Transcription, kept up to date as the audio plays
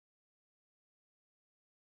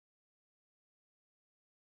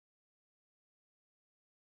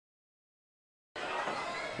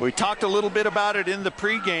We talked a little bit about it in the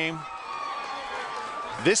pregame.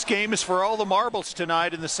 This game is for all the marbles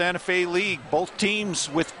tonight in the Santa Fe League. Both teams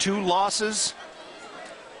with 2 losses.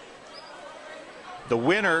 The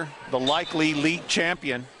winner, the likely league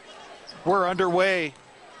champion. We're underway.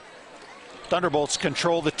 Thunderbolts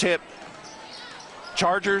control the tip.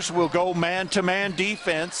 Chargers will go man-to-man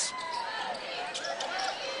defense.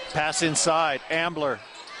 Pass inside, Ambler.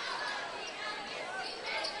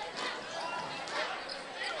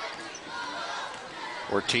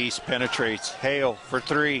 Ortiz penetrates. Hale for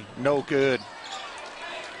 3. No good.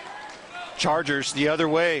 Chargers the other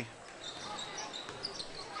way.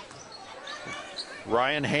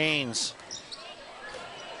 Ryan Haynes.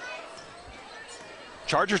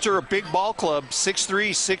 Chargers are a big ball club. 6'3",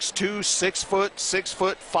 6'2", 6 foot, 6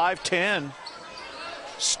 foot, 5'10".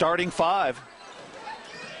 Starting 5.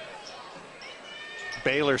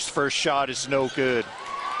 Baylor's first shot is no good.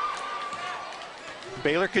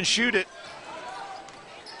 Baylor can shoot it.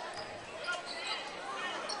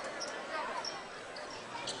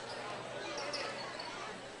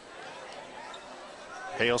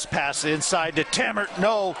 Hale's pass inside to Temmert,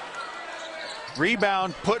 no.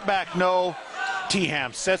 Rebound, put back, no.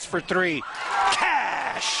 Teham sets for 3.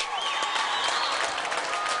 Cash!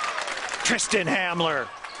 Tristan Hamler.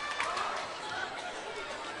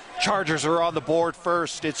 Chargers are on the board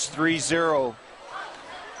first. It's 3-0.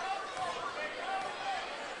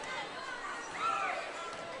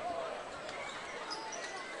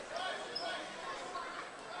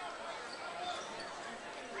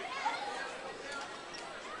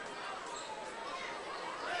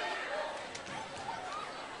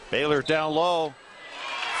 Baylor down low,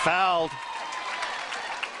 fouled,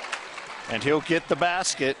 and he'll get the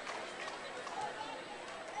basket.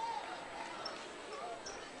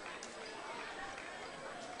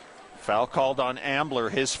 Foul called on Ambler,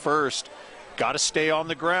 his first. Got to stay on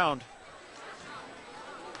the ground.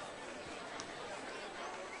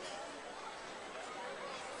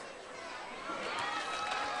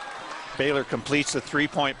 Baylor completes the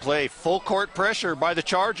 3-point play. Full court pressure by the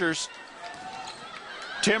Chargers.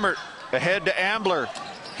 Temmert ahead to Ambler.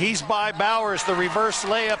 He's by Bowers. The reverse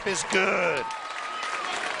layup is good.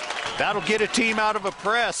 That'll get a team out of a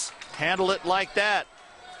press. Handle it like that.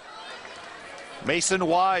 Mason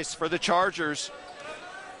Wise for the Chargers.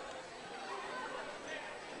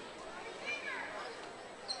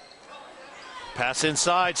 Pass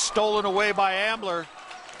inside, stolen away by Ambler.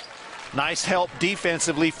 Nice help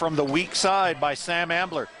defensively from the weak side by Sam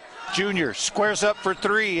Ambler. Junior squares up for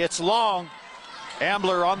 3. It's long.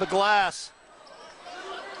 Ambler on the glass.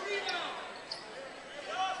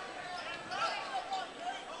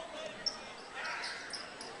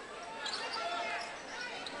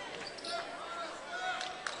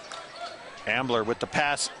 Ambler with the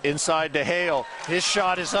pass inside to Hale. His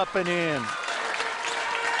shot is up and in.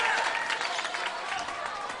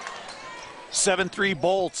 7-3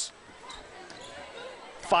 Bolts.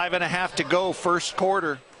 5.5 to go, first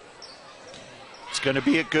quarter. It's going to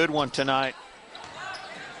be a good one tonight.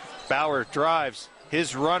 Bauer drives.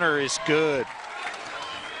 His runner is good.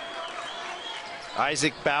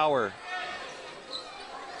 Isaac Bauer.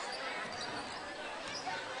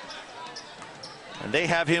 And they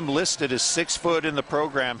have him listed as 6 foot in the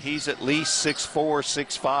program. He's at least 6'4",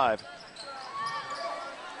 6'5".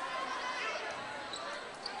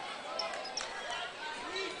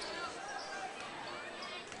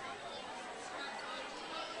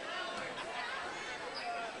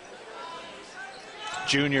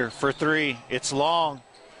 Junior for 3. It's long.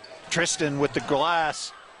 Tristan with the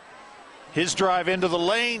glass. His drive into the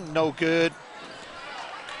lane, no good.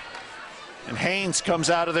 And Haynes comes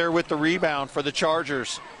out of there with the rebound for the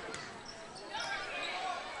Chargers.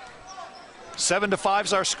 7-5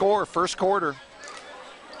 is our score, first quarter.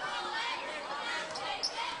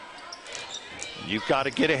 You've got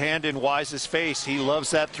to get a hand in Wise's face. He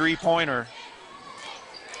loves that 3-pointer.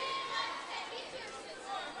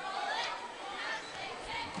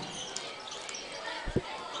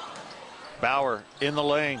 Bauer in the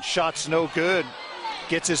lane, shot's no good.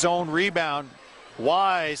 Gets his own rebound.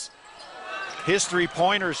 Wise, his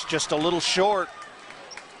 3-pointer's just a little short.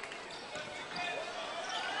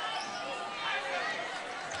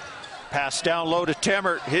 Pass down low to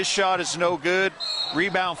Temmert. His shot is no good.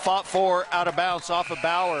 Rebound fought for, out of bounds off of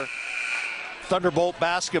Bauer. Thunderbolt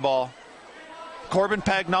basketball. Corbin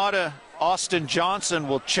Pagnotta, Austin Johnson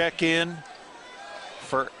will check in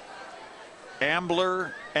for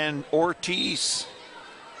Ambler and Ortiz.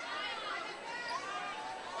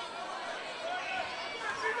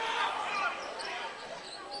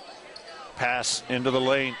 Pass into the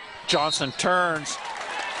lane. Johnson turns.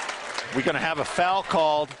 We're going to have a foul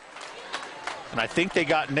called, and I think they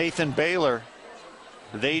got Nathan Baylor.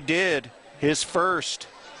 They did, his first.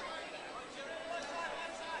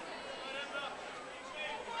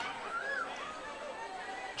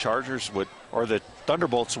 Chargers would, or the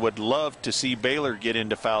Thunderbolts would love to see Baylor get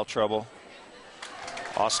into foul trouble.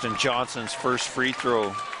 Austin Johnson's first free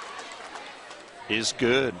throw is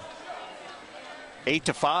good.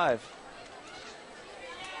 8-5.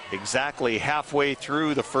 Exactly halfway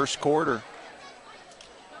through the first quarter.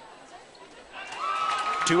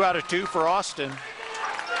 2 out of 2 for Austin.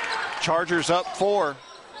 Chargers up 4.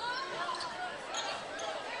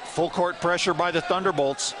 Full court pressure by the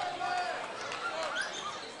Thunderbolts.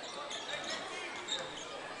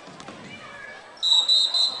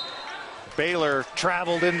 Baylor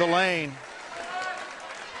traveled in the lane.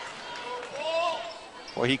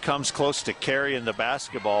 Well, he comes close to carrying the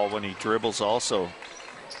basketball when he dribbles also.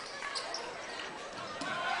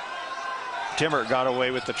 Timmert got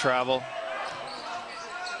away with the travel.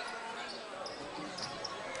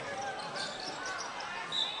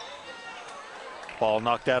 Ball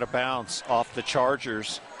knocked out of bounds off the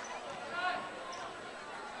Chargers.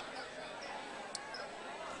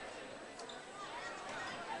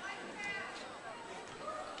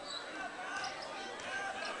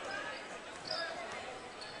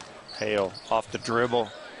 Hale off the dribble.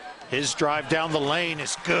 His drive down the lane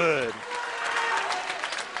is good.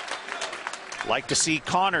 Like to see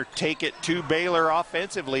Connor take it to Baylor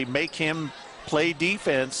offensively, make him play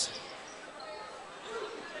defense.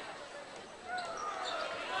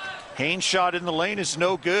 Haynes' shot in the lane is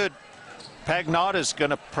no good. Pagnotta's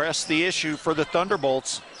going to press the issue for the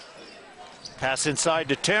Thunderbolts. Pass inside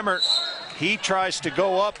to Timmert. He tries to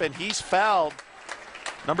go up and he's fouled.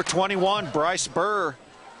 Number 21, Bryce Burr.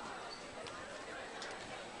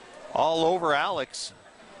 All over Alex.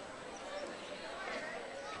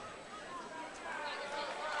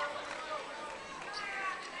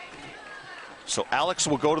 So Alex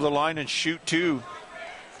will go to the line and shoot 2.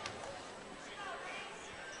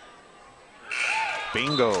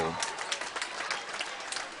 Bingo.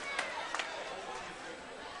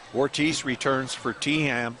 Ortiz returns for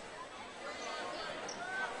Teham.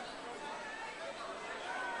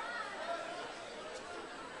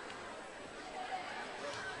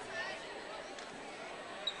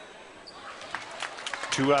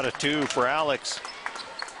 Two out of 2 for Alex.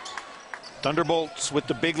 Thunderbolts with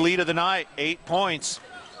the big lead of the night, 8 points.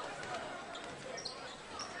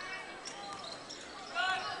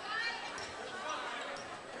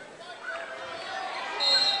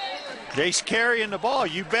 Jace carrying the ball,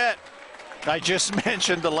 you bet. I just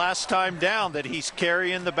mentioned the last time down that he's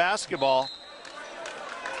carrying the basketball.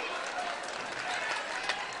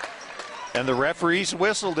 And the referees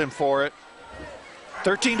whistled him for it.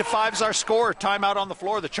 13-5 is our score. Timeout on the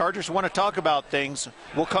floor. The Chargers want to talk about things.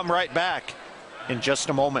 We'll come right back in just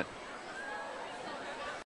a moment.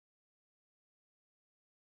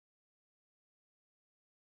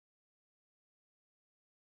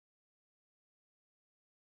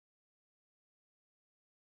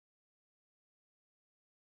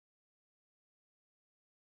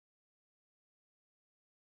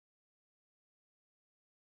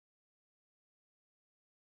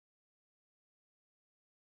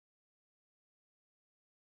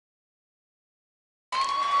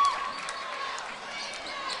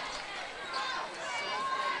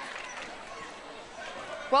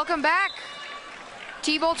 Welcome back.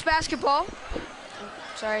 T-Bolts basketball.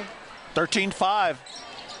 Sorry. 13-5.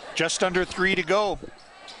 Just under 3 to go.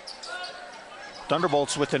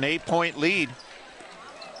 Thunderbolts with an 8-point lead.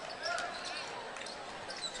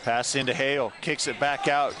 Pass into Hale. Kicks it back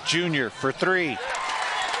out. Junior for 3.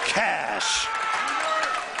 Cash.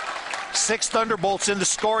 6 Thunderbolts in the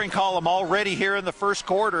scoring column already here in the first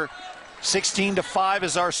quarter. 16-5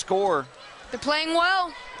 is our score. They're playing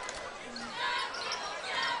well.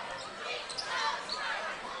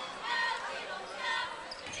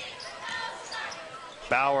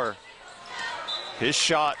 Bauer, his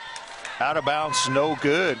shot out of bounds, no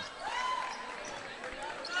good.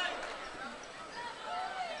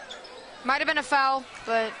 Might have been a foul,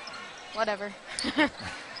 but whatever. And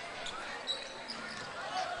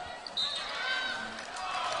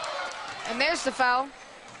there's the foul.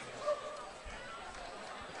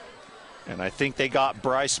 And I think they got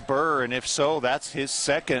Bryce Burr, and if so, that's his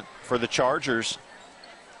second for the Chargers.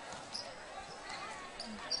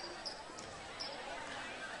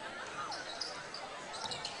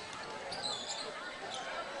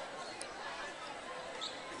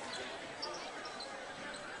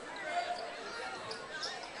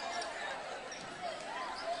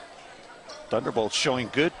 Thunderbolts showing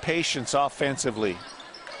good patience offensively.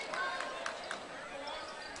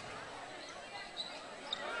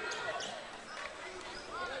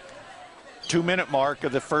 2-minute mark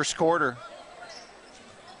of the first quarter.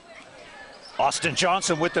 Austin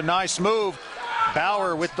Johnson with the nice move.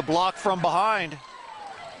 Bauer with the block from behind.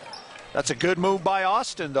 That's a good move by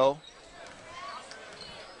Austin, though.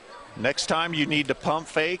 Next time you need to pump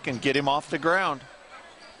fake and get him off the ground.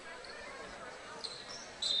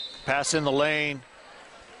 Pass in the lane.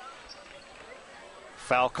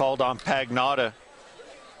 Foul called on Pagnotta.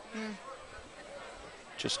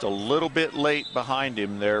 Just a little bit late behind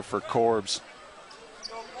him there for Corbs.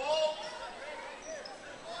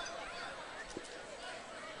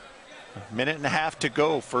 A minute and a half to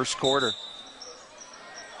go, first quarter.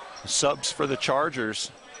 Subs for the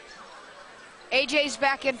Chargers. AJ's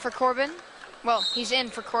back in for Corbin. Well, he's in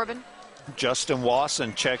for Corbin. Justin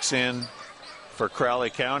Wasson checks in for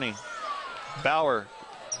Crowley County. Bauer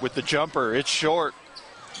with the jumper. It's short.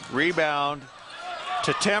 Rebound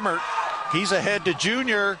to Temmert. He's ahead to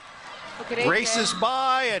Junior. Races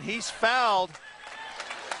by, and he's fouled.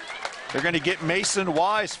 They're going to get Mason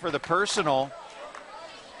Wise for the personal.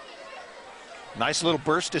 Nice little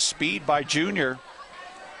burst of speed by Junior.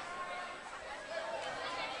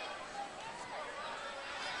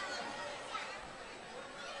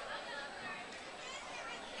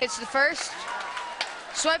 Hits the first.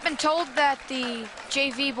 So I've been told that the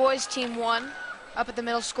JV boys team won up at the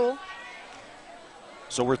middle school.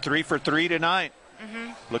 So we're 3 for 3 tonight.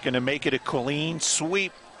 Looking to make it a clean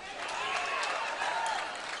sweep.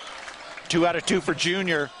 2 out of 2 for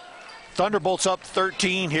Junior. Thunderbolts up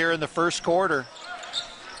 13 here in the first quarter.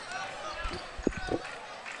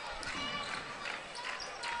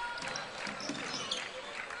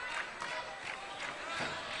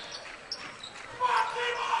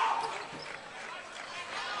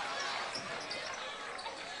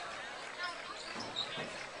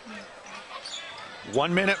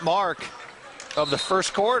 One-minute mark of the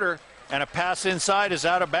first quarter, and a pass inside is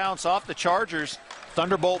out of bounds off the Chargers.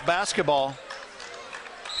 Thunderbolt basketball.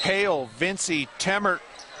 Hale, Vinci, Temmert,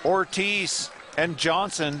 Ortiz, and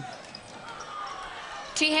Johnson.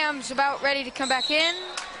 T-Ham's about ready to come back in.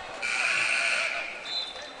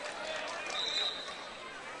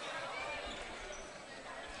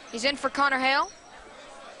 He's in for Connor Hale.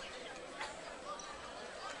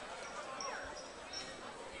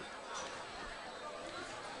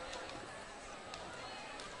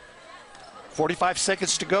 .45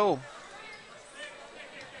 seconds to go.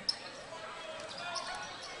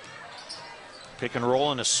 Pick and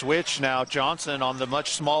roll and a switch now. Johnson on the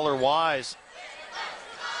much smaller Wise.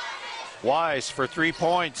 Wise for 3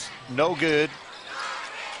 points. No good.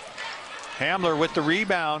 Hamler with the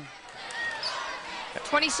rebound.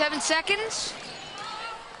 27 seconds.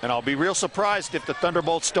 And I'll be real surprised if the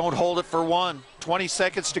Thunderbolts don't hold it for one. 20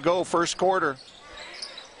 seconds to go, first quarter.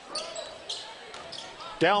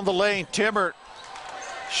 Down the lane, Temmert.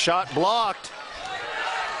 Shot blocked.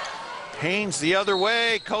 Haynes the other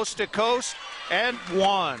way, coast to coast, and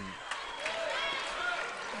one.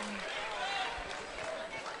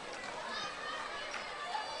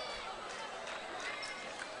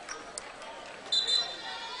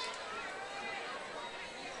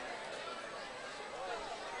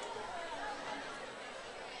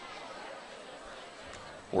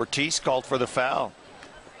 Ortiz called for the foul.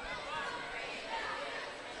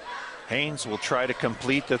 Haynes will try to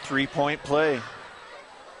complete the three-point play.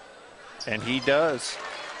 And he does.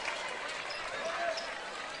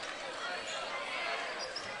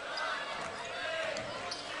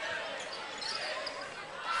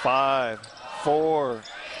 Five, four,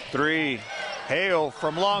 three. Hale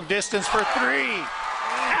from long distance for three.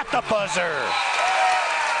 At the buzzer.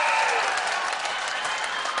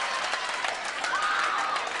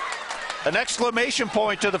 An exclamation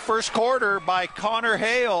point to the first quarter by Connor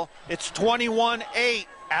Hale. It's 21-8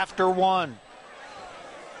 after one.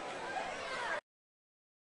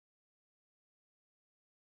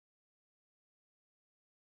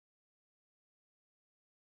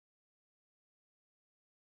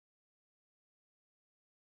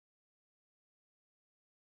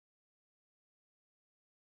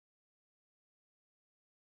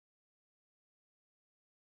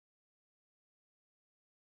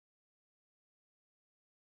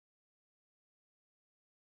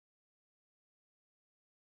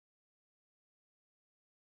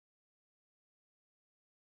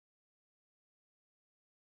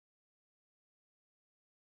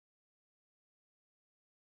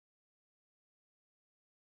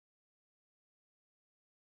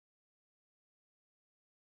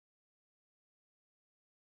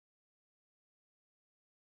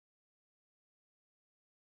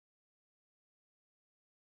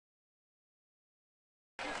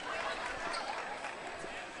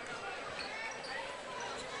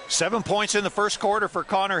 7 points in the first quarter for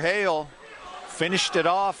Connor Hale. Finished it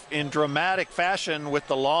off in dramatic fashion with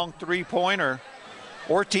the long three-pointer.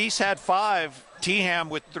 Ortiz had 5, Teham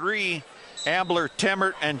with 3, Ambler,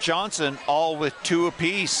 Temmert, and Johnson all with 2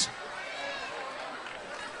 apiece.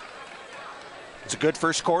 It's a good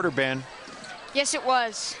first quarter, Ben. Yes, it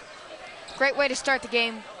was. Great way to start the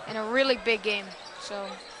game, and a really big game. So.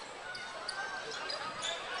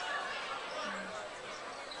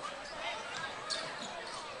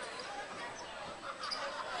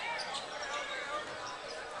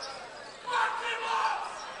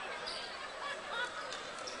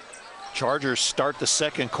 Chargers start the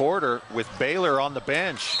second quarter with Baylor on the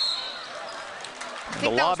bench.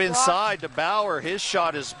 The lob inside to Bauer. His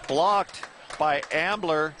shot is blocked by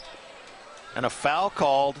Ambler, and a foul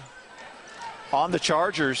called on the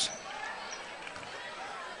Chargers.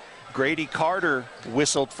 Grady Carter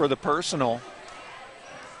whistled for the personal.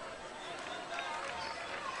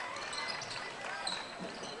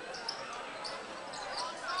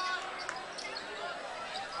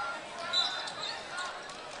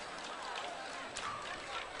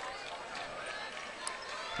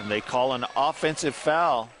 And they call an offensive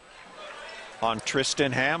foul on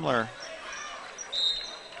Tristan Hamler.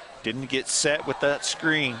 Didn't get set with that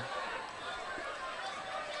screen.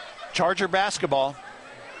 Charger basketball.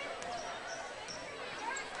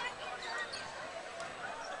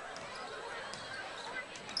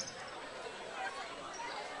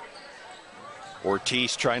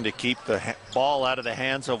 Ortiz trying to keep the ball out of the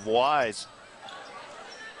hands of Wise.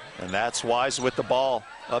 And that's Wise with the ball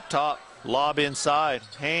up top. Lob inside.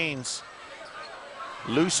 Haynes.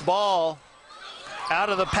 Loose ball. Out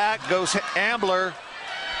of the pack goes Ambler.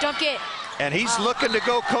 Dunk it. And he's looking to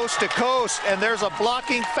go coast to coast. And there's a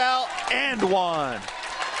blocking foul and one.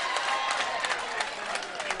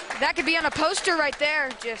 That could be on a poster right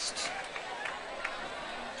there. Just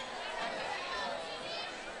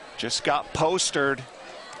got postered.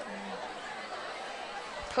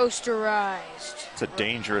 Posterized. It's a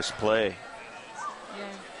dangerous play. Yeah.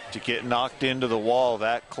 To get knocked into the wall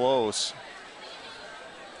that close.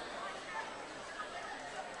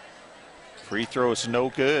 Free throw is no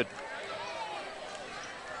good.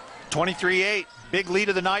 23-8, big lead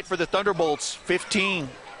of the night for the Thunderbolts, 15.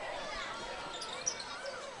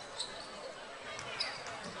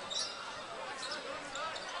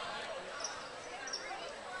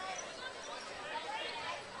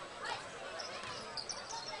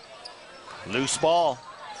 Loose ball.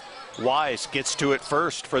 Wise gets to it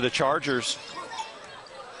first for the Chargers.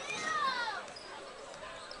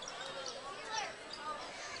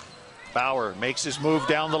 Bauer makes his move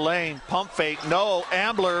down the lane. Pump fake, no.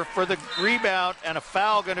 Ambler for the rebound, and a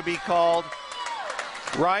foul going to be called.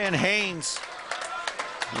 Ryan Haynes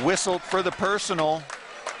whistled for the personal.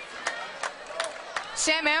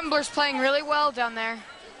 Sam Ambler's playing really well down there.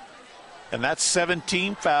 And that's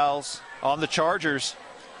 17 fouls on the Chargers.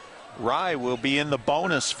 Rye will be in the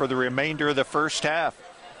bonus for the remainder of the first half.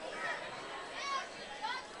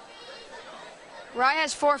 Rye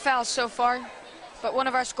has 4 fouls so far, but one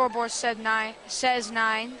of our scoreboards says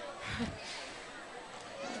 9.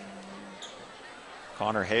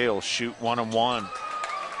 Connor Hale shoot 1-on-1.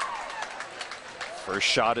 First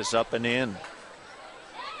shot is up and in.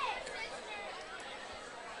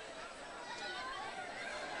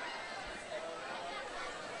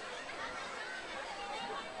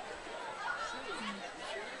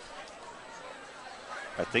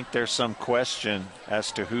 I think there's some question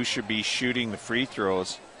as to who should be shooting the free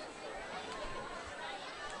throws.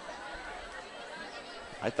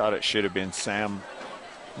 I thought it should have been Sam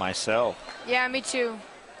myself. Yeah, me too.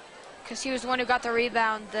 Because he was the one who got the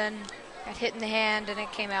rebound, then got hit in the hand and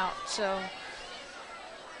it came out, so.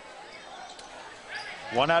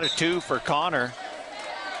 1 out of 2 for Connor.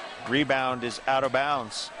 Rebound is out of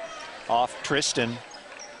bounds off Tristan.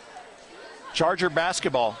 Charger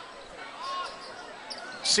basketball.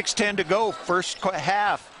 6:10 to go, first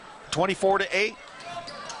half, 24-8.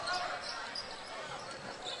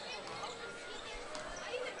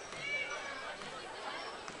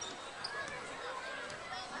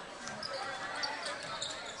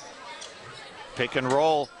 Pick and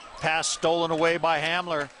roll, pass stolen away by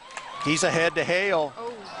Hamler. He's ahead to Hale.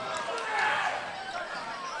 Oh.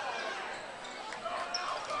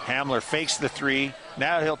 Hamler fakes the 3.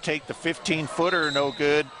 Now he'll take the 15-footer, no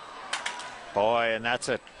good. Boy, and that's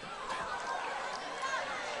it.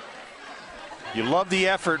 You love the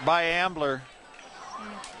effort by Ambler.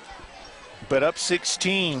 But up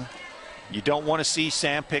 16, you don't want to see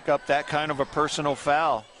Sam pick up that kind of a personal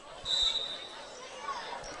foul.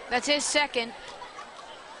 That's his second.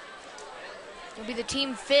 It'll be the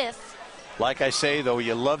team 5th. Like I say, though,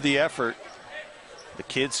 you love the effort. The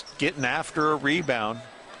kid's getting after a rebound.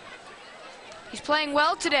 He's playing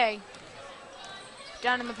well today.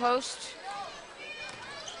 Down in the post.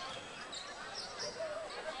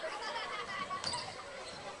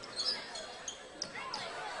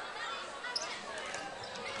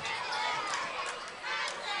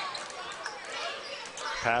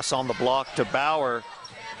 Pass on the block to Bauer.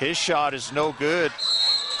 His shot is no good.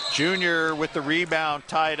 Junior with the rebound,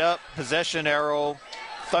 tied up. Possession arrow,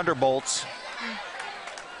 Thunderbolts.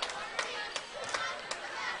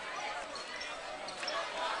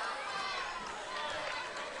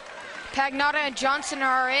 Pagnotta and Johnson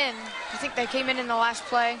are in. I think they came in the last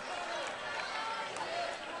play.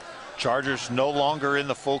 Chargers no longer in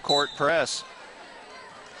the full court press.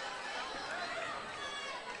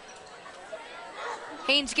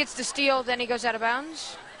 Haynes gets the steal, then he goes out of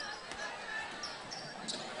bounds.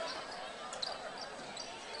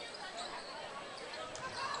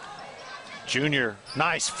 Junior,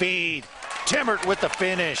 nice feed. Timmert with the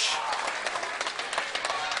finish.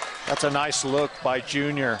 That's a nice look by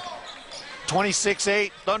Junior.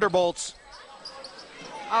 26-8, Thunderbolts.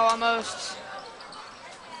 Oh, almost.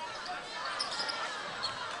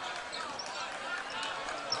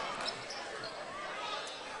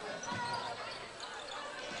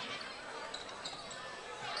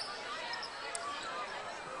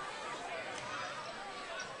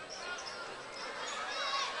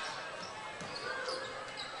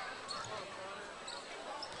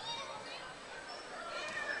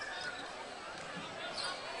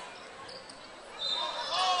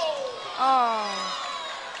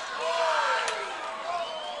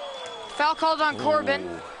 Foul called on Corbin.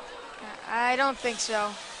 Ooh. I don't think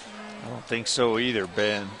so. I don't think so either,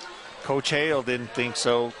 Ben. Coach Hale didn't think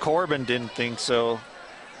so. Corbin didn't think so.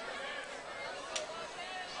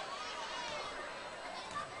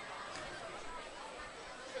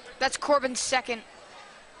 That's Corbin's second.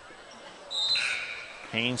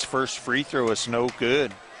 Haynes' first free throw is no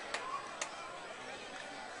good.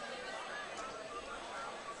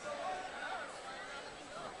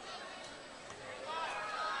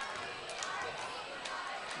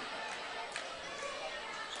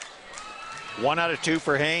 One out of two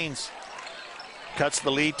for Haynes. Cuts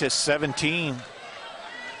the lead to 17.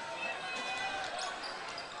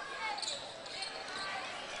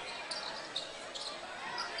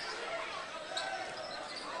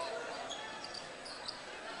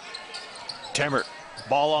 Timmert,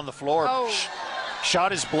 ball on the floor. Oh.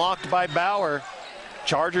 Shot is blocked by Bauer.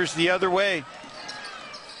 Chargers the other way.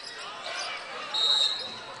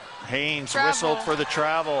 Haynes whistled for the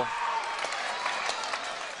travel.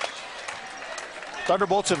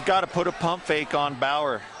 Thunderbolts have got to put a pump fake on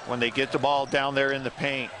Bauer when they get the ball down there in the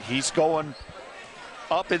paint. He's going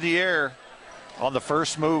up in the air on the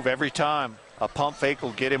first move every time. A pump fake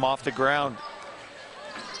will get him off the ground.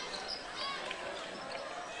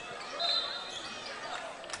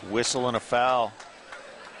 Whistle and a foul.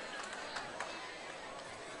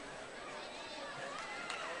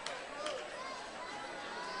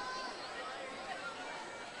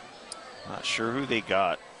 Not sure who they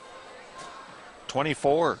got.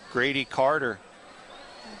 24, Grady Carter.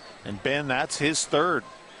 And Ben, that's his third.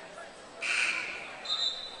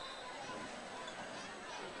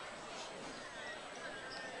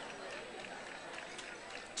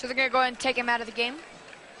 So they're going to go ahead and take him out of the game.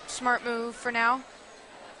 Smart move for now.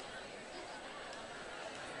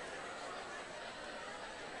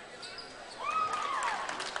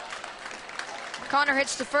 Connor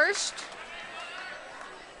hits the first.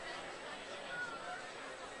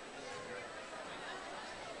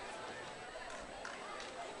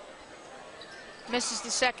 Misses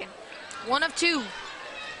the second. 1 of 2.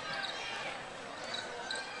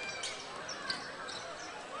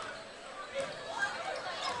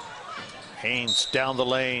 Haynes down the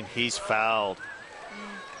lane. He's fouled.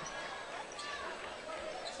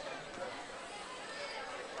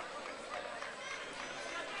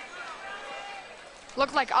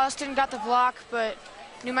 Looked like Austin got the block, but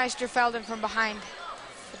Neumeister fouled him from behind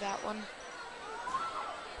for that one.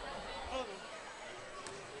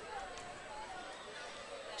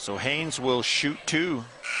 So Haynes will shoot 2.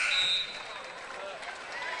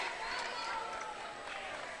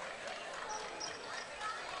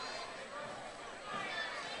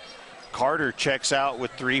 Carter checks out with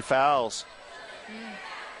 3 fouls.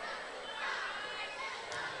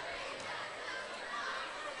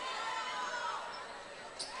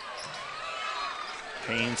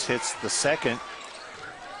 Haynes hits the second.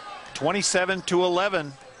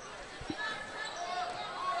 27-11.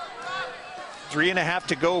 3.5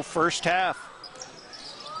 to go, first half.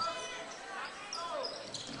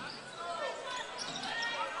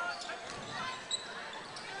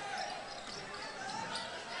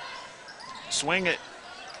 swing it.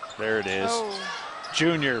 There it is. Oh.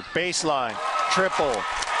 Junior, baseline, triple.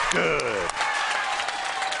 Good.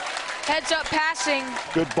 Heads up passing.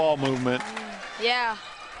 Good ball movement. Yeah.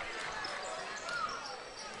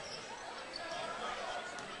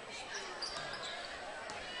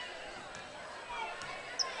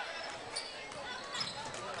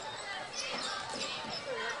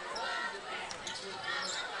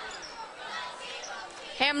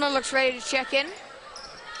 Hamler looks ready to check in.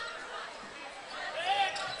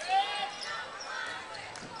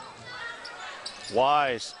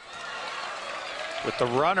 Wise with the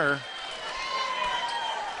runner.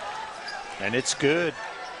 And it's good.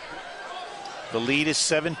 The lead is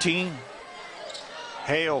 17.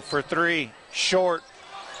 Hale for three. Short.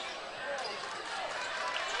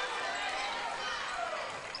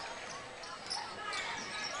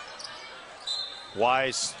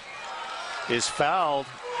 Wise is fouled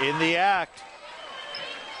in the act.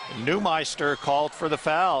 Neumeister called for the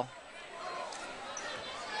foul.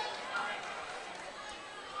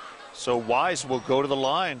 So Wise will go to the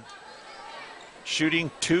line. Shooting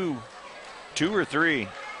two or three.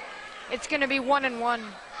 It's going to be 1 and 1.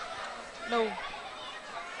 No.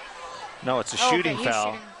 No, it's a shooting okay,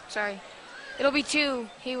 foul. Shooting. Sorry. It'll be 2.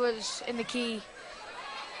 He was in the key.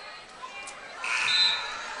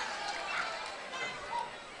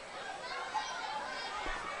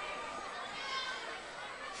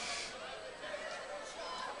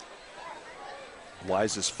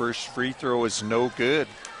 Wise's first free throw is no good.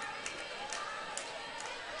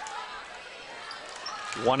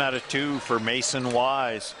 1 out of 2 for Mason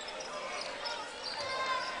Wise.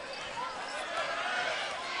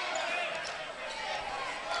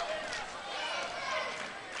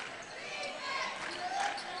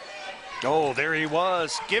 Oh, there he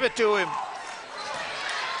was. Give it to him.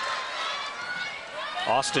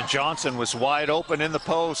 Austin Johnson was wide open in the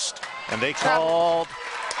post, and they called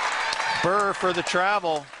Burr for the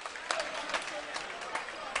travel.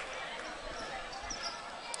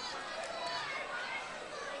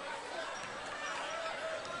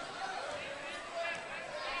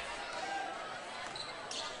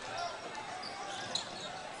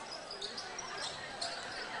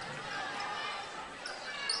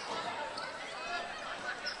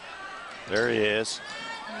 There he is.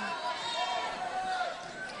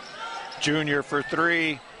 Junior for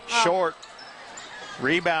three, short.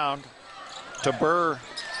 Rebound to Burr.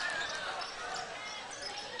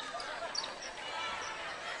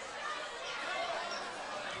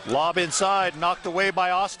 Lob inside, knocked away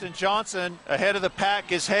by Austin Johnson. Ahead of the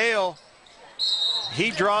pack is Hale.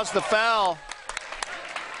 He draws the foul.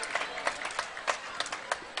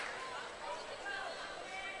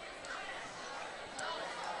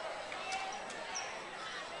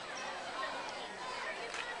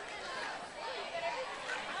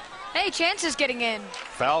 Hey, Chance is getting in.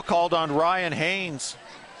 Foul called on Ryan Haynes.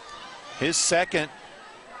 His second.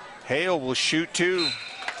 Hale will shoot two.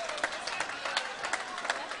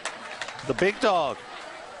 The big dog.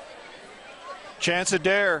 Chance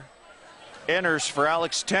Adair enters for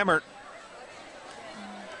Alex Temmert.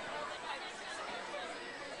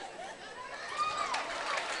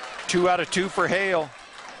 Two out of two for Hale.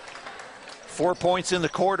 4 points in the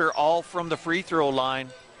quarter, all from the free throw line.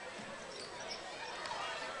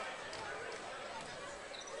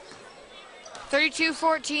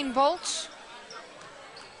 (32-14) Bolts.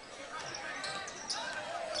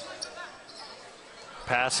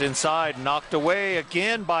 Pass inside, knocked away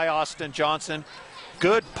again by Austin Johnson.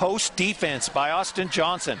 Good post defense by Austin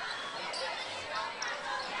Johnson.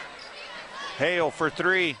 Hale for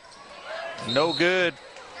three. No good.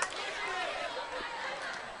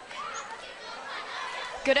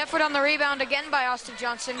 Good effort on the rebound again by Austin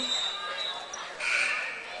Johnson.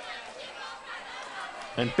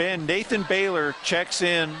 And Ben, Nathan Baylor checks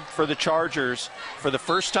in for the Chargers for the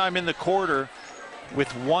first time in the quarter with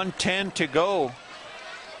 1:10 to go.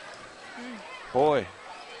 Boy,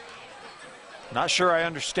 not sure I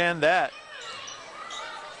understand that.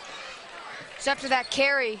 It's after that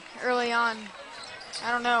carry early on.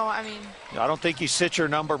 I don't know, I mean. I don't think you sit your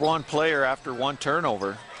number one player after one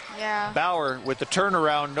turnover. Yeah. Bauer with the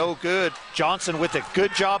turnaround, no good. Johnson with a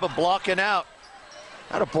good job of blocking out.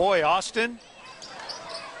 Atta boy, Austin.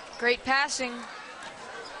 Great passing.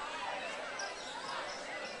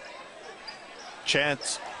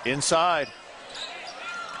 Chance inside.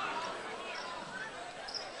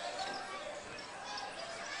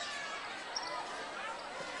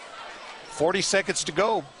 .40 seconds to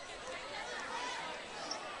go.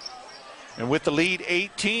 And with the lead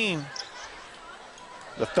 18,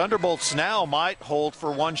 the Thunderbolts now might hold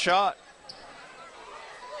for one shot.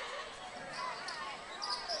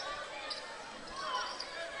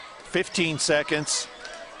 15 seconds.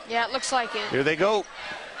 Yeah, it looks like it. Here they go.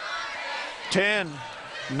 10,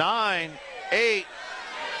 9, 8.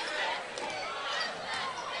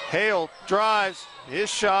 Hale drives. His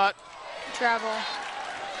shot. Travel.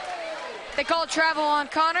 They call it travel on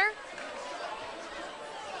Connor.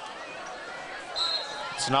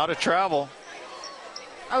 It's not a travel.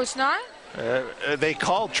 Oh, it's not? They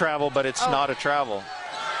called travel, but it's not a travel.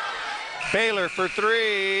 Baylor for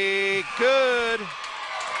 3. Good.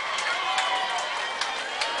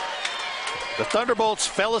 The Thunderbolts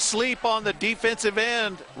fell asleep on the defensive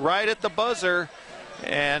end right at the buzzer,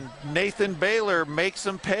 and Nathan Baylor makes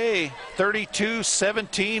them pay.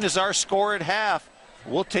 32-17 is our score at half.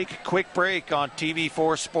 We'll take a quick break on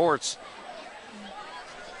TV4 Sports.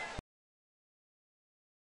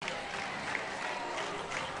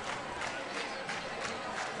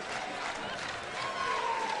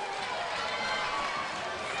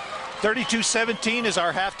 (32-17) is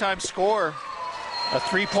our halftime score. A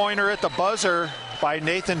three-pointer at the buzzer by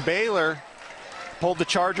Nathan Baylor pulled the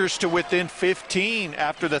Chargers to within 15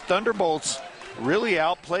 after the Thunderbolts really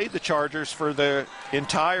outplayed the Chargers for the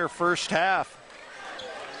entire first half.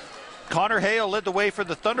 Connor Hale led the way for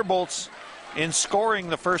the Thunderbolts in scoring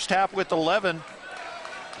the first half with 11.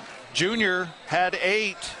 Junior had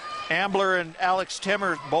 8. Ambler and Alex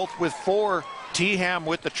Timmer both with 4. Teham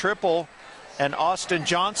with the triple, and Austin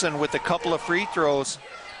Johnson with a couple of free throws.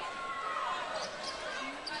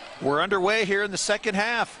 We're underway here in the second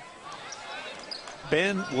half.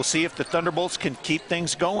 Ben, we'll see if the Thunderbolts can keep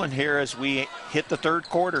things going here as we hit the third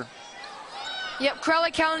quarter. Yep,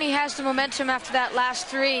 Crowley County has the momentum after that last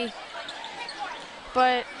 3.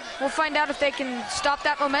 But we'll find out if they can stop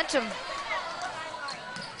that momentum.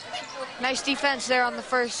 Nice defense there on the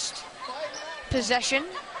first possession.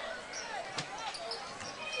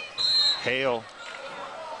 Hale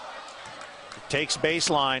takes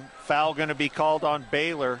baseline. Foul going to be called on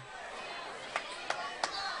Baylor.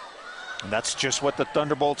 And that's just what the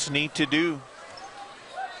Thunderbolts need to do.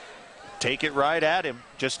 Take it right at him.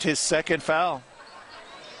 Just his second foul.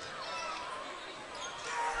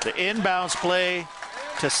 The inbounds play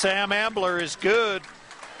to Sam Ambler is good,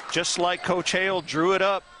 just like Coach Hale drew it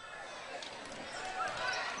up.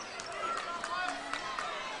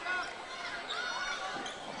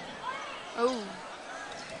 Oh.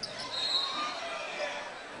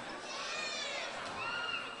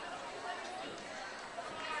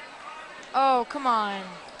 Oh, come on. I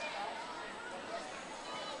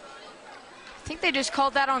think they just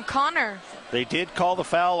called that on Connor. They did call the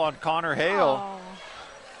foul on Connor Hale. Oh.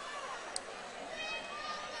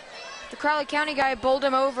 The Crowley County guy bowled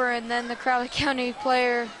him over, and then the Crowley County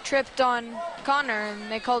player tripped on Connor,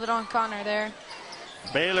 and they called it on Connor there.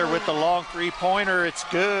 Baylor with the long three-pointer. It's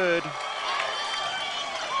good.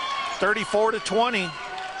 34-20.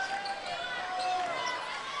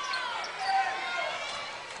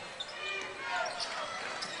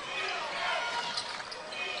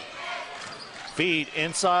 Feed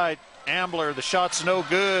inside. Ambler, the shot's no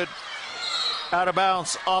good. Out of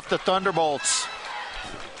bounds off the Thunderbolts.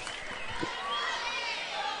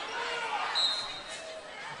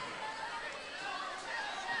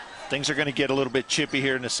 Things are going to get a little bit chippy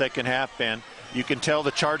here in the second half, Ben. You can tell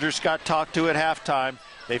the Chargers got talked to at halftime.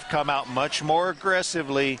 They've come out much more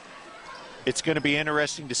aggressively. It's going to be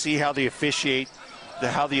interesting to see how the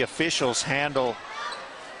officials handle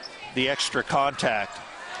the extra contact.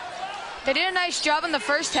 They did a nice job in the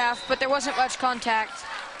first half, but there wasn't much contact.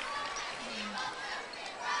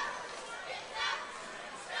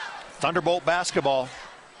 Thunderbolt basketball.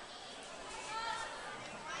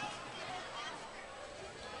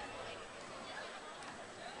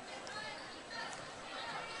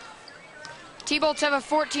 T-Bolts have a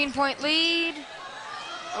 14-point lead.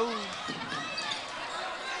 Oh.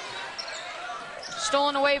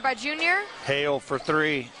 Stolen away by Junior. Hale for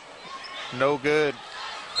 3. No good.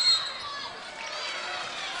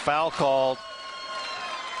 Foul called.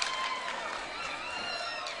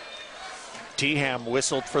 Teham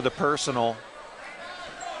whistled for the personal.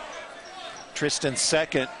 Tristan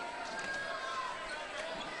second.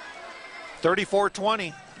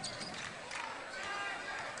 34-20.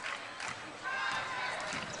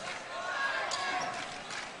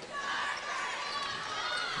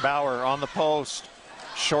 Bauer on the post.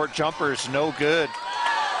 Short jumpers, no good.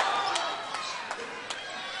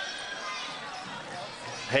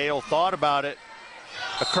 Hale thought about it.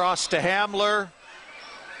 Across to Hamler.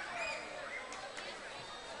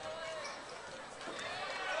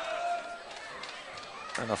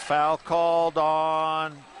 And a foul called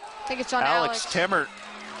on, I think it's on Alex Timmer.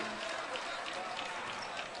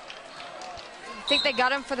 I think they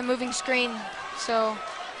got him for the moving screen, so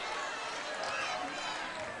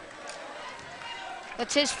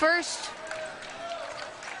That's his first.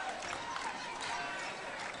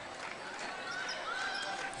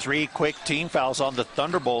 Three quick team fouls on the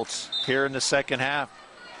Thunderbolts here in the second half.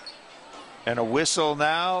 And a whistle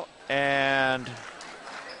now, and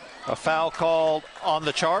a foul called on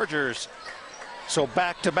the Chargers. So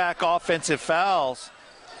back-to-back offensive fouls.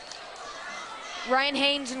 Ryan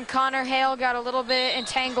Haynes and Connor Hale got a little bit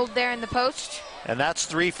entangled there in the post. And that's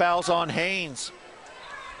 3 fouls on Haynes.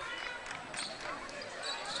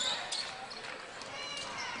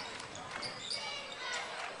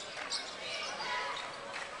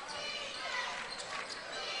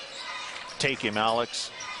 Take him, Alex.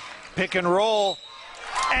 Pick and roll,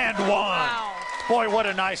 and one. Wow. Boy, what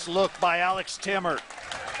a nice look by Alex Timmert.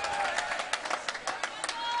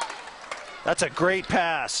 That's a great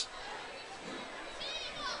pass.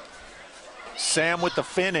 Sam with the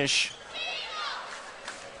finish.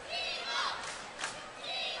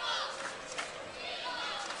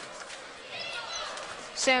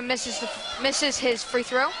 Sam misses his free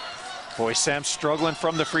throw. Boy, Sam's struggling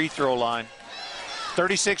from the free throw line.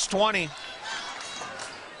 36-20.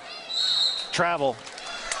 Travel.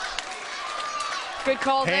 Good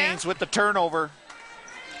call there. Haynes with the turnover.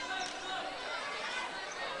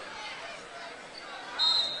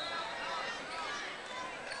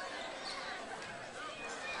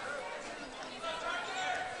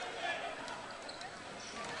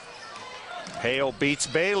 Hale beats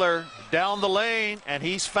Baylor down the lane, and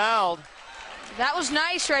he's fouled. That was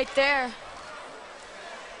nice right there.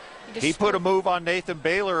 He put a move on Nathan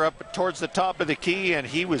Baylor up towards the top of the key, and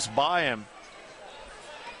he was by him.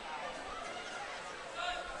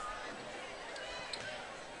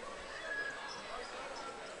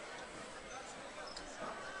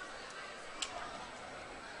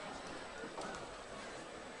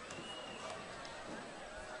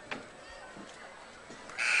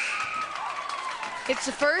 It's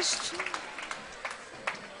the first.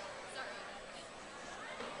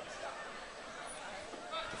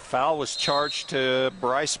 Foul was charged to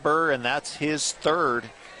Bryce Burr, and that's his third.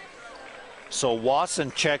 So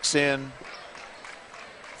Watson checks in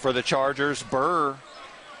for the Chargers. Burr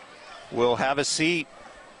will have a seat.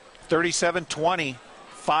 37-20,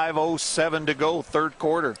 5:07 to go, third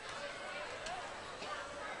quarter.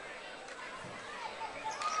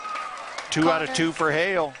 2 out of 2 for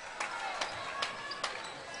Hale.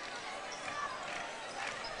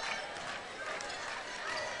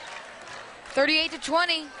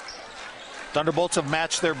 (38-20). Thunderbolts have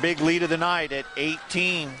matched their big lead of the night at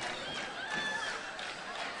 18.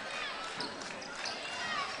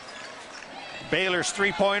 Baylor's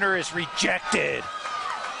three-pointer is rejected.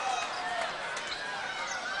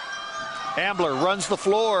 Ambler runs the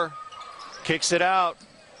floor, kicks it out.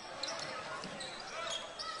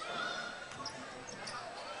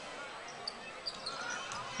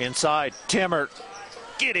 Inside, Timmert,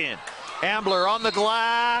 get in. Ambler on the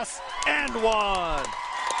glass, and one.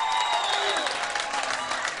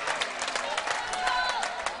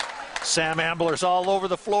 Sam Ambler's all over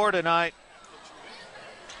the floor tonight.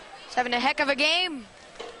 He's having a heck of a game.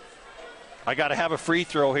 I got to have a free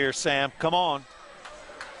throw here, Sam. Come on.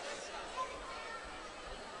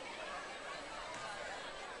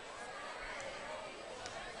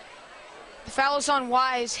 The foul is on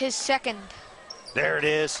Wise, his second. There it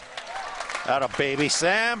is. Atta baby,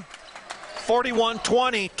 Sam.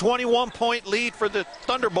 41-20, 21-point lead for the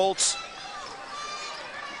Thunderbolts.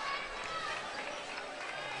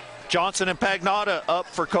 Johnson and Pagnotta up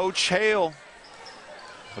for Coach Hale.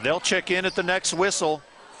 They'll check in at the next whistle.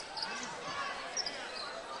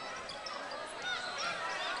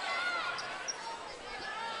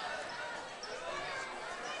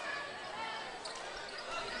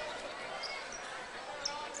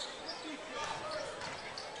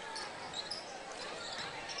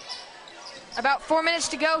 About 4 minutes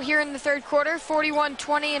to go here in the third quarter.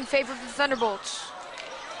 41-20 in favor of the Thunderbolts.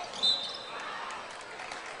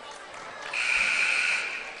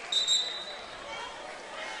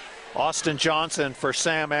 Austin Johnson for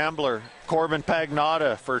Sam Ambler. Corbin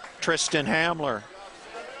Pagnotta for Tristan Hamler.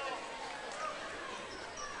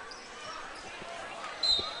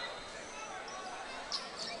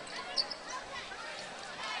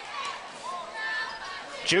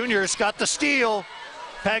 Junior's got the steal.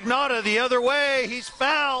 Pagnotta the other way. He's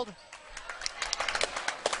fouled.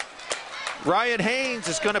 Ryan Haynes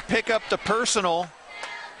is going to pick up the personal.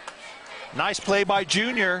 Nice play by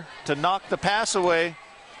Junior to knock the pass away.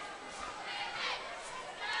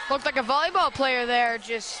 Looked like a volleyball player there,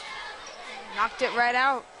 just knocked it right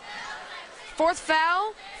out. Fourth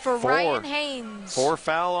foul for Ryan Haynes. 4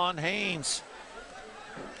 foul on Haynes.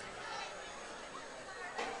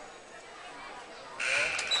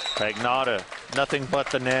 Pagnotta, nothing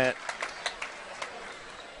but the net.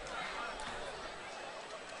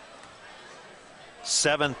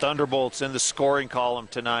 Seven Thunderbolts in the scoring column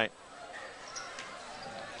tonight.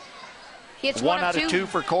 He hits one out of two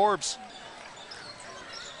for Corbs.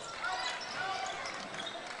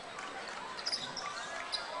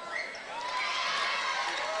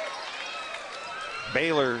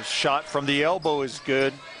 Baylor's shot from the elbow is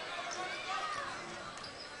good.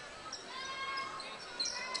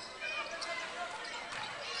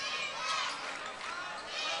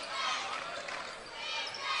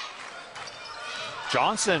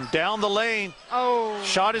 Johnson down the lane. Oh.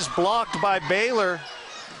 Shot is blocked by Baylor.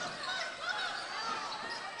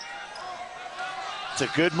 It's a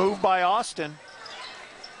good move by Austin.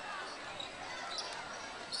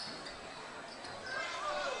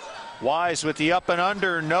 Wise with the up and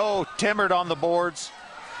under. No. Timmert on the boards.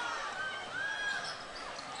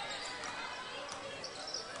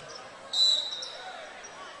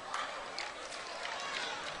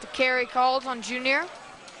 The carry called on Junior.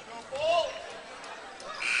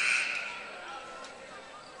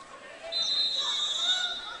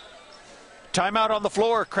 Timeout on the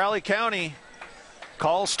floor. Crowley County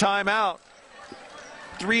calls timeout.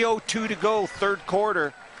 3:02 to go, third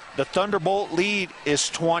quarter. The Thunderbolt lead is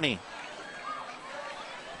 20.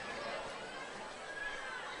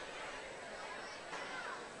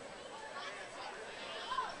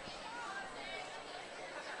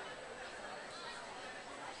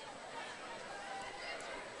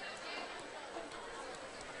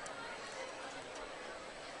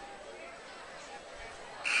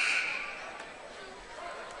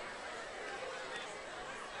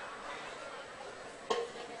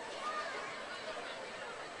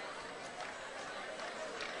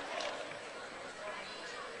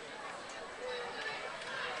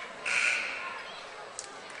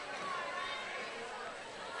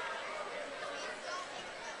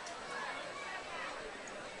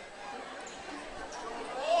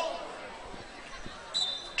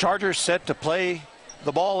 Chargers set to play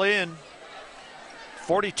the ball in.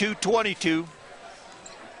 42-22.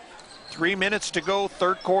 3 minutes to go,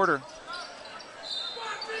 third quarter.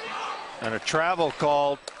 And a travel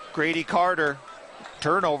called. Grady Carter,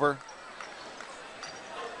 turnover.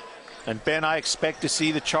 And Ben, I expect to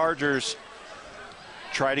see the Chargers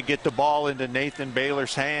try to get the ball into Nathan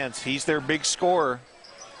Baylor's hands. He's their big scorer.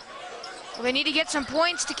 Well, they need to get some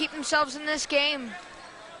points to keep themselves in this game.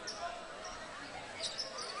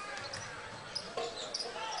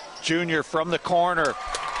 Junior from the corner.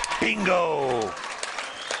 Bingo!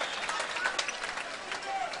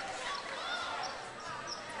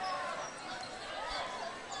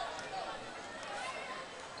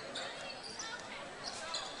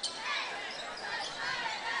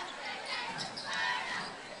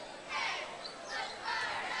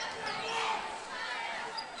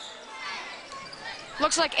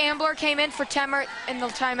 Looks like Ambler came in for Timmert in the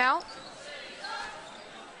timeout.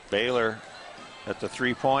 Baylor at the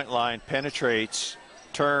three-point line, penetrates,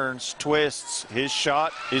 turns, twists. His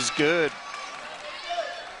shot is good.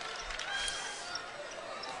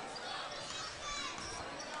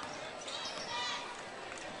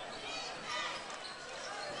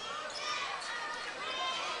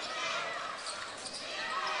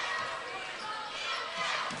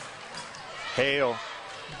 Hale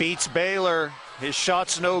beats Baylor. His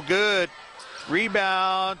shot's no good.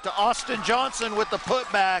 Rebound to Austin Johnson with the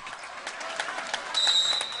putback.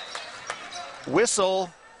 Whistle.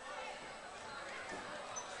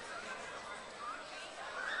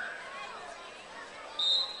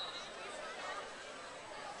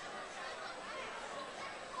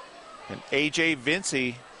 And A.J.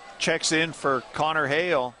 Vincey checks in for Connor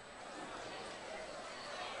Hale.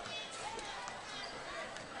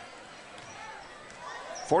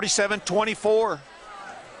 (47-24).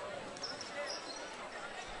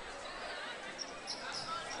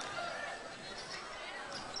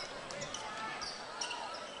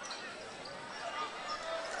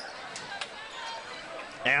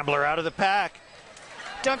 Ambler out of the pack.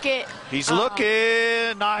 Dunk it. He's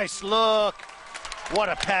looking. Nice look. What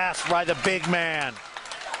a pass by the big man.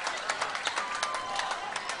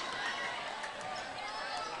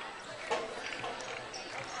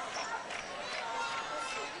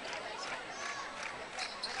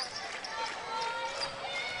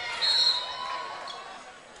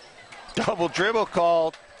 Double dribble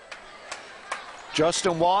called.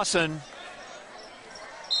 Justin Wasson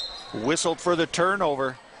whistled for the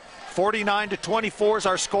turnover. 49-24 is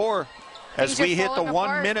our score as we hit the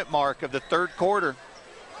 1 minute mark of the third quarter.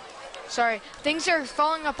 Sorry, things are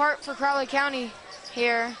falling apart for Crowley County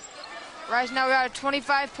here. Right now we got a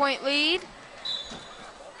 25-point lead.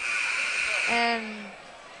 And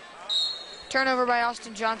turnover by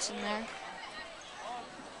Austin Johnson there.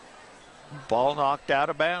 Ball knocked out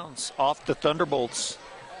of bounds off the Thunderbolts.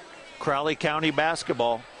 Crowley County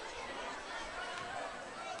basketball.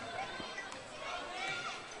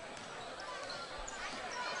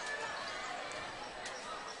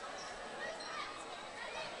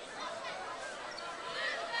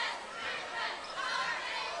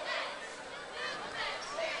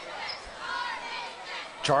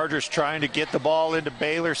 Chargers trying to get the ball into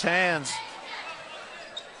Baylor's hands.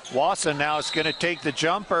 Wasson now is going to take the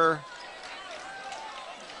jumper.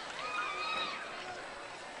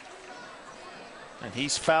 And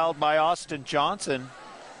he's fouled by Austin Johnson.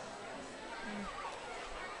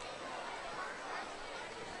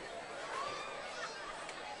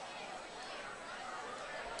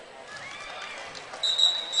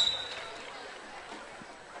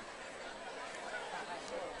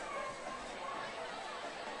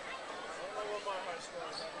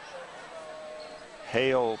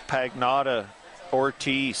 Hale, Pagnotta,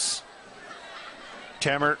 Ortiz,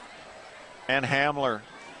 Temmert, and Hamler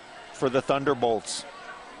for the Thunderbolts.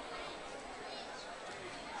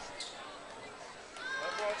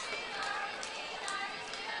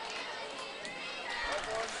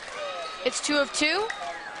 It's 2 of 2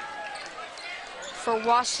 for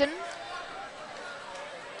Wasson.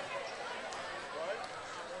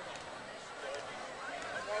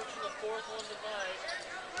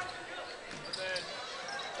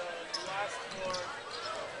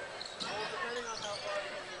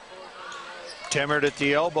 Temmert at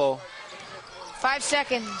the elbow. 5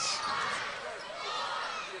 seconds.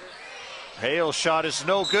 Hale's shot is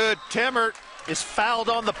no good. Temmert is fouled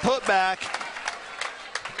on the putback.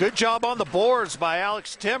 Good job on the boards by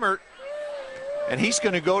Alex Temmert. And he's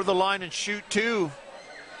going to go to the line and shoot 2.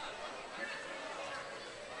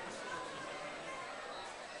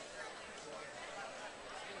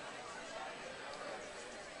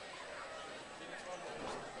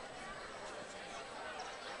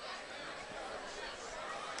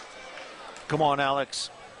 Come on, Alex.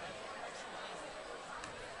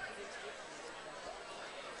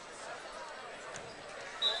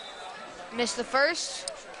 Missed the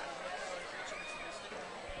first.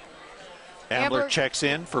 Ambler checks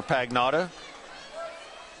in for Pagnotta.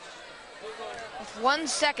 With 1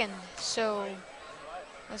 second, so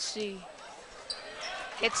let's see.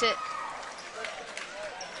 Hits it.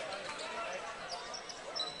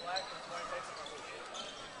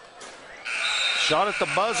 Shot at the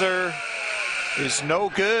buzzer is no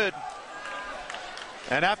good.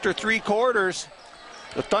 And after 3 quarters,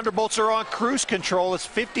 the Thunderbolts are on cruise control. It's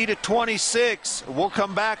 50-26. We'll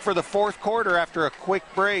come back for the 4th quarter after a quick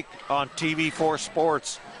break on TV4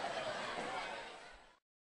 Sports.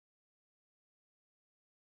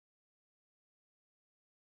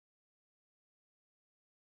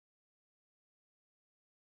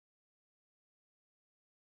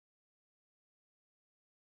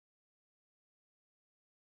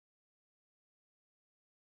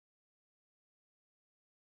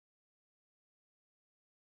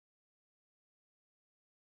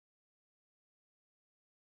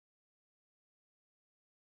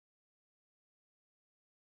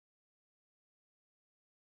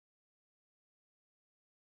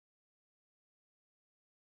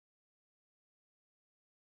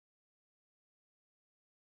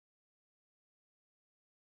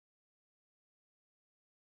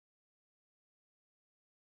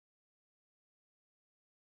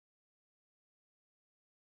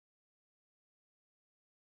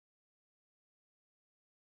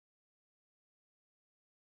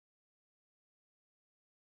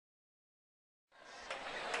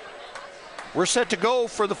 We're set to go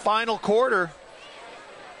for the final quarter.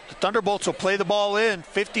 The Thunderbolts will play the ball in,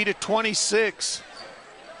 50-26.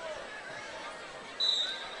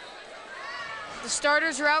 The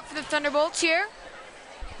starters are out for the Thunderbolts here.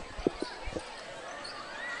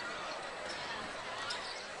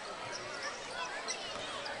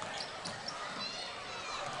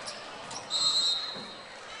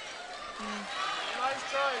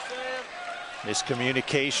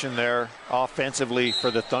 Miscommunication there offensively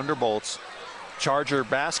for the Thunderbolts. Charger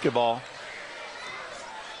basketball.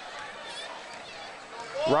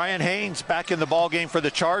 Ryan Haynes back in the ball game for the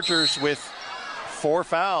Chargers with 4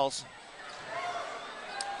 fouls.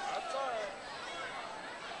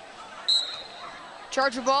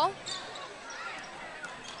 Charger ball.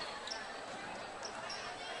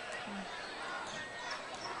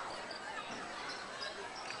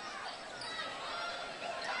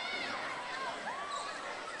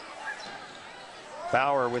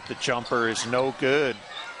 Bauer with the jumper is no good.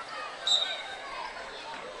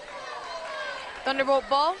 Thunderbolt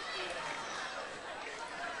ball.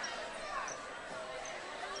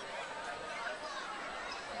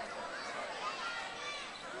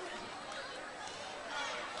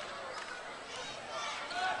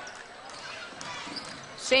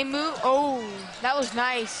 Same move. Oh, that was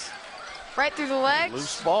nice. Right through the legs.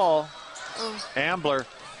 Loose ball. Oh. Ambler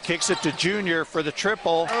kicks it to Junior for the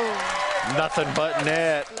triple. Oh. Nothing but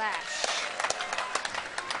net. Flash.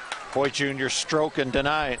 Boy, Junior stroking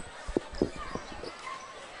tonight.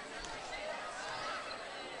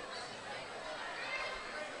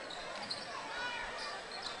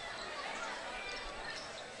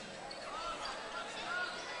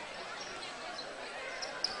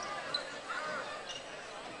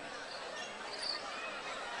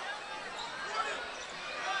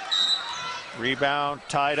 Rebound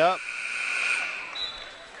tied up.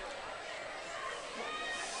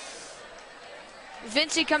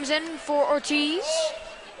 Vincey comes in for Ortiz.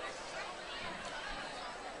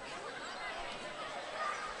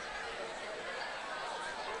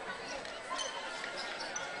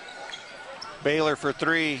 Baylor for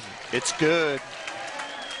three. It's good.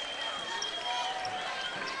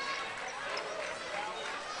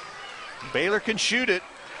 Baylor can shoot it,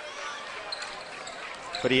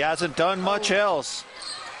 but he hasn't done much else.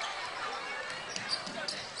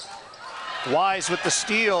 Wise with the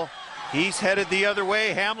steal. He's headed the other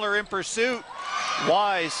way. Hamler in pursuit.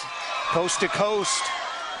 Wise, coast to coast.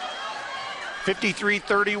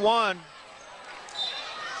 53-31.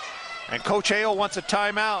 And Coach Hale wants a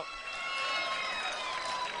timeout.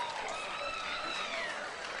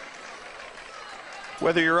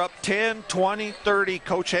 Whether you're up 10, 20, 30,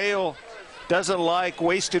 Coach Hale doesn't like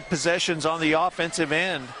wasted possessions on the offensive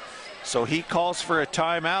end. So he calls for a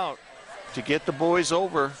timeout to get the boys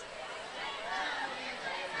over.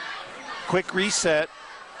 Quick reset.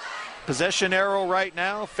 Possession arrow right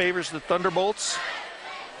now favors the Thunderbolts.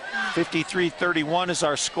 53-31 is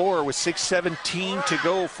our score with 6:17 to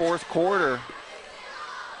go, fourth quarter.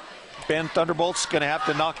 Ben, Thunderbolt's going to have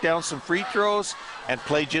to knock down some free throws and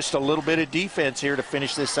play just a little bit of defense here to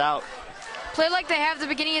finish this out. Play like they have the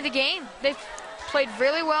beginning of the game. They've played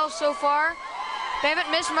really well so far. They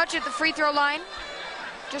haven't missed much at the free throw line.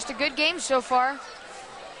 Just a good game so far.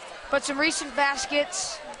 But some recent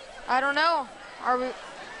baskets, I don't know.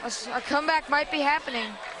 A comeback might be happening.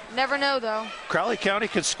 Never know, though. Crowley County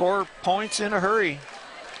can score points in a hurry.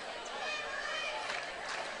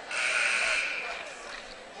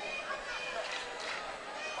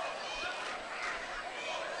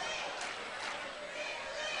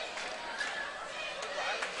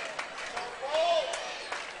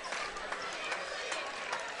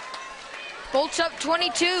 Bolts up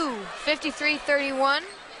 22, 53-31.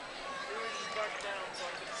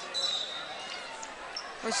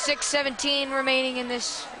 With 6:17 remaining in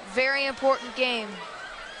this very important game.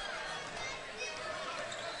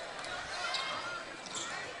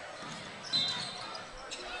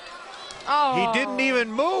 Oh. He didn't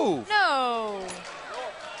even move. No.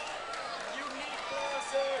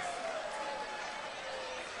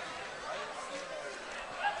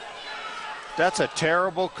 That's a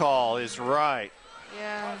terrible call, is right.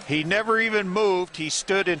 Yeah. He never even moved. He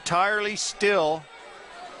stood entirely still.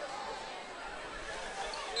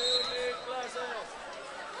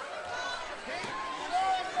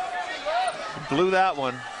 Blew that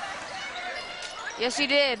one. Yes, he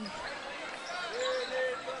did.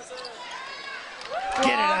 Get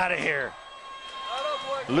it out of here.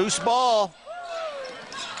 Loose ball.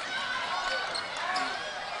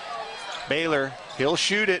 Baylor, he'll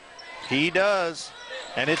shoot it. He does,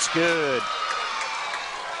 and it's good.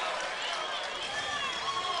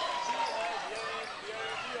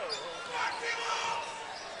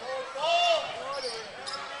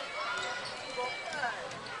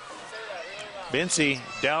 Vincey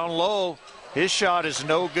down low. His shot is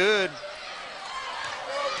no good.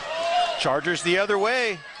 Chargers the other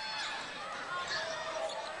way.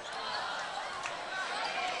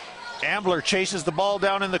 Ambler chases the ball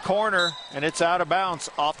down in the corner, and it's out of bounds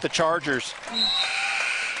off the Chargers.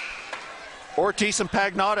 Ortiz and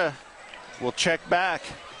Pagnotta will check back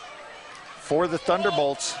for the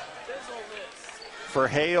Thunderbolts. For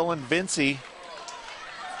Hale and Vincey.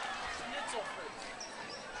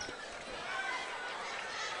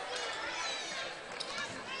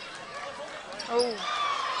 Oh.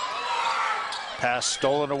 Pass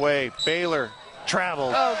stolen away. Baylor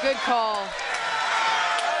traveled. Oh, good call.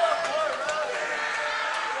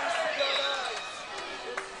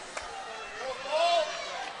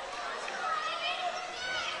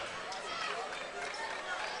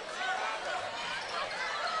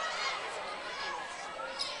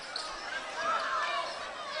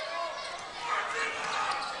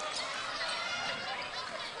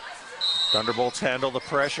 Thunderbolts handle the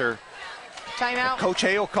pressure. Timeout. Coach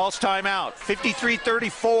Hale calls timeout.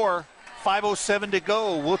 53-34, 5:07 to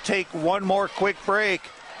go. We'll take one more quick break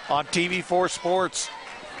on TV4 Sports.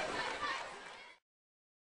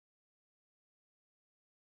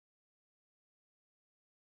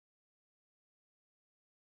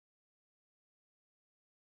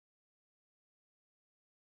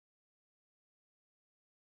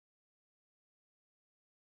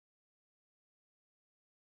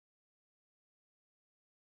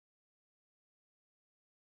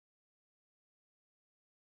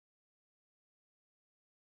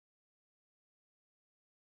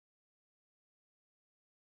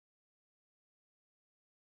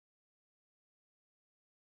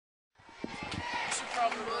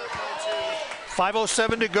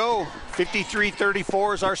 5:07 to go.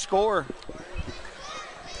 53-34 is our score.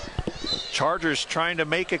 Chargers trying to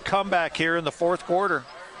make a comeback here in the fourth quarter.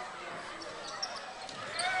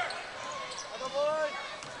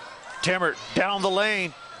 Timmert down the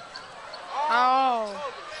lane.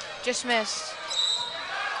 Oh, just missed.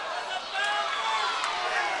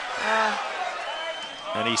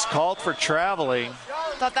 And he's called for traveling.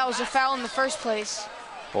 Thought that was a foul in the first place.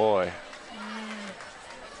 Boy.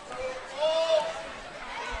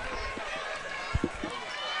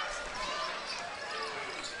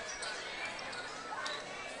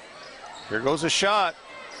 Here goes a shot.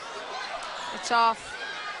 It's off.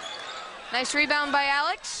 Nice rebound by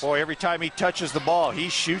Alex. Boy, every time he touches the ball, he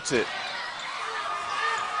shoots it.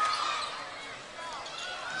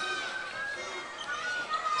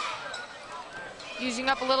 Using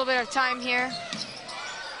up a little bit of time here.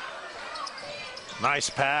 Nice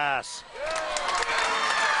pass.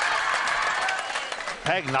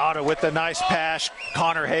 Pagnotta with the nice pass.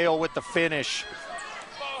 Connor Hale with the finish.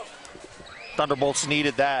 Thunderbolts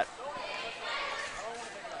needed that.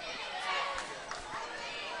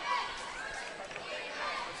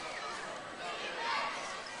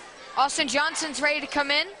 Austin Johnson's ready to come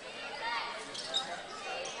in.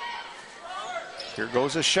 Here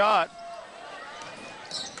goes a shot.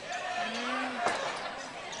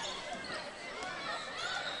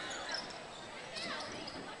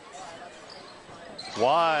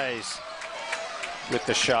 Wise with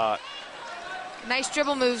the shot. Nice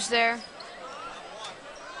dribble moves there.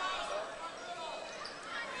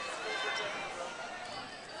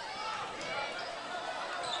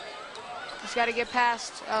 He's got to get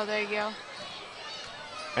past. Oh, there you go.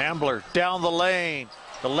 Ambler down the lane.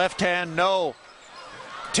 The left hand, no.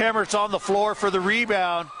 Timmert's on the floor for the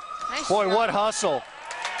rebound. Nice Boy, shot. what hustle.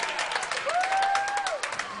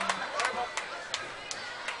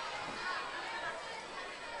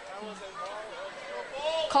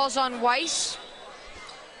 Calls on Weiss.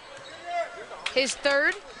 His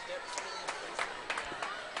third.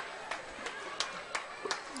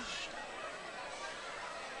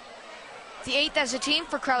 The 8th as a team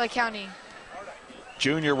for Crowley County.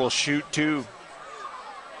 Junior will shoot two.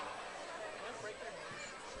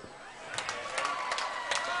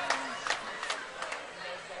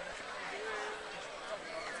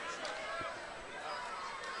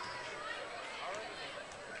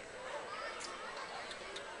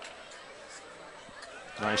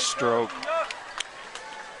 Nice stroke.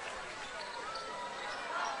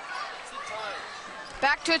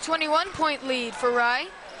 Back to a 21-point lead for Rye.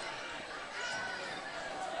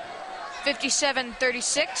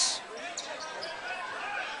 57-36.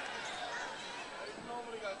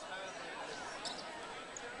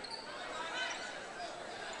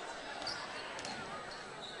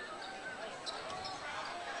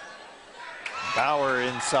 Bauer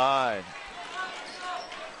inside.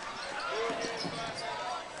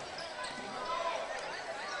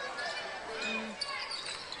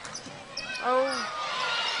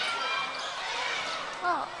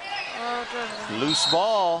 Loose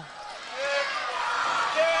ball.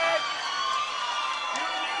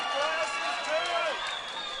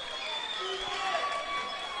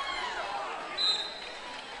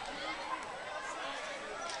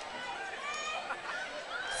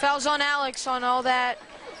 Fouls on Alex on all that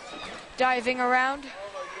diving around.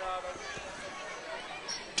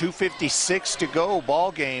 2:56 to go,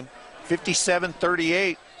 ball game.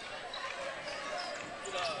 57-38.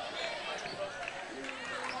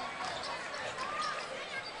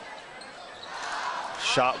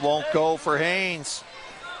 Shot won't go for Haynes.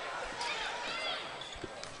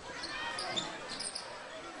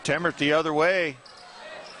 Timmert the other way.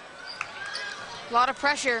 A lot of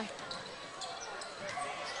pressure.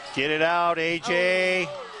 Get it out, AJ.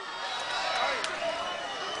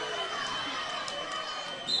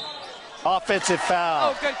 Offensive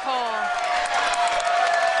foul. Oh, good call.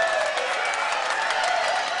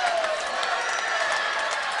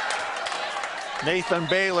 Nathan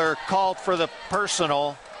Baylor called for the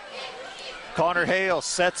personal. Connor Hale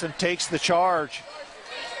sets and takes the charge.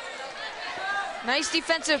 Nice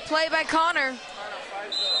defensive play by Connor.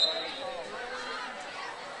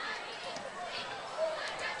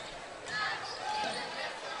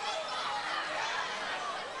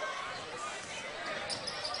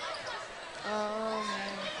 Oh,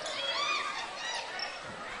 man.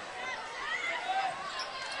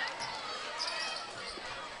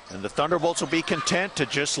 And the Thunderbolts will be content to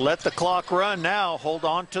just let the clock run now. Hold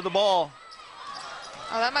on to the ball.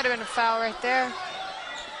 Oh, that might have been a foul right there.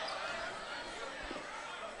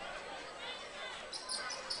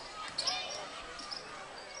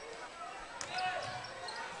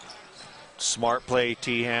 Smart play,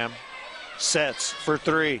 T-Ham. Sets for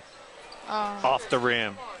three. Off the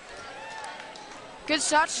rim. Good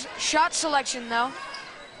shot selection, though.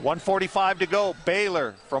 1:45 to go.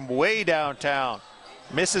 Baylor from way downtown.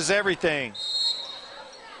 Misses everything.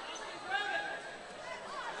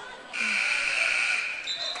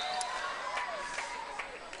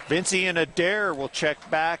 Vinci and Adair will check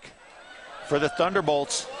back for the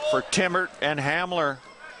Thunderbolts for Timmert and Hamler.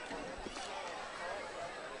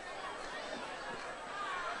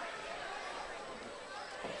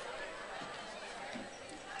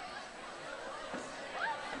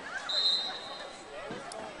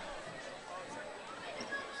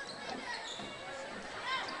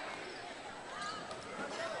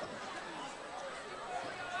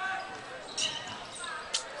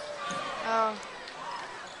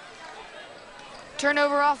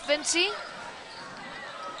 Turnover off Vinci.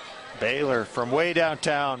 Baylor from way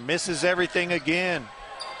downtown misses everything again.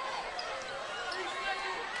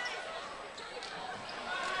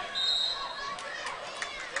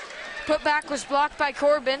 Putback was blocked by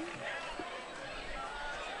Corbin.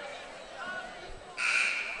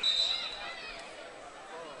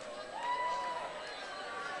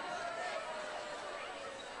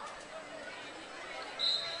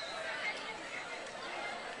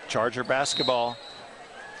 Charger basketball.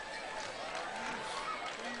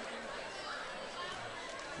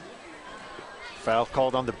 Foul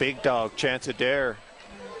called on the big dog, Chance Adair.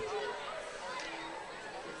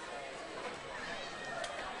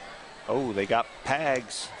 Oh, they got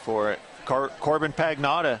Pags for it. Corbin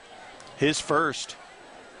Pagnotta, his first.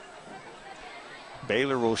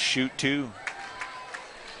 Baylor will shoot two.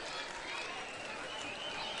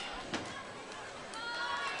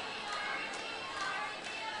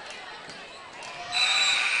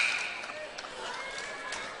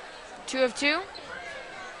 Two of two.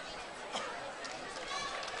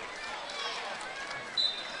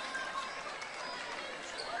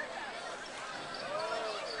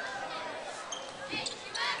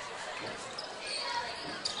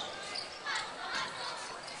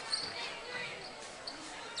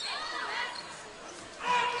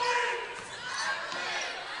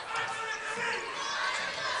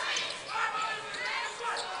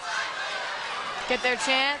 Get their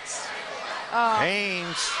chance.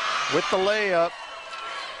 Haynes with the layup.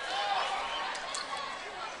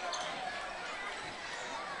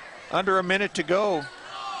 Under a minute to go.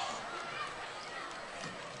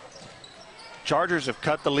 Chargers have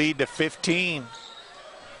cut the lead to 15.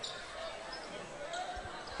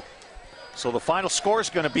 So the final score is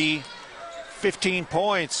going to be 15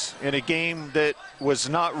 points in a game that was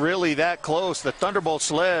not really that close. The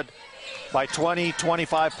Thunderbolts led by 20,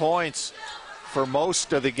 25 points for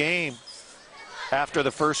most of the game after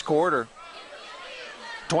the first quarter.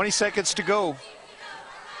 20 seconds to go.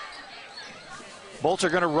 Bolts are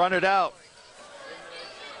going to run it out.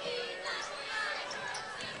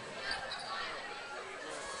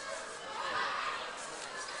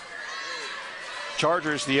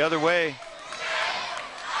 Chargers the other way.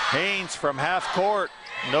 Haynes from half court,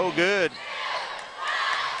 no good.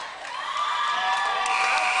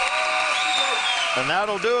 And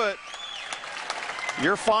that'll do it.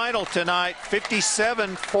 Your final tonight,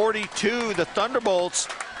 57-42, the Thunderbolts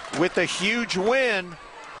with a huge win.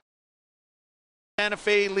 Santa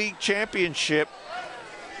Fe League Championship.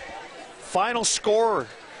 Final scoring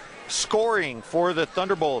for the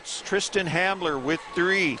Thunderbolts. Tristan Hamler with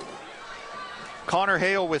 3. Connor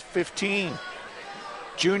Hale with 15.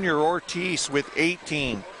 Junior Ortiz with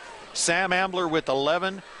 18. Sam Ambler with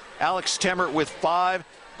 11. Alex Timmert with 5.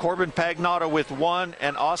 Corbin Pagnotta with 1,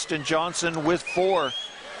 and Austin Johnson with 4.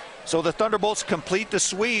 So the Thunderbolts complete the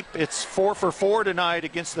sweep. It's 4 for 4 tonight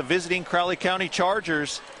against the visiting Crowley County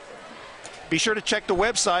Chargers. Be sure to check the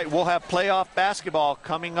website. We'll have playoff basketball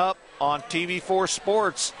coming up on TV4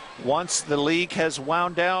 Sports once the league has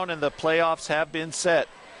wound down and the playoffs have been set.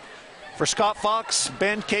 For Scott Fox,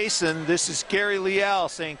 Ben Kaysen, this is Gary Leal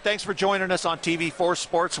saying thanks for joining us on TV4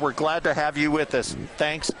 Sports. We're glad to have you with us.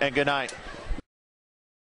 Thanks and good night.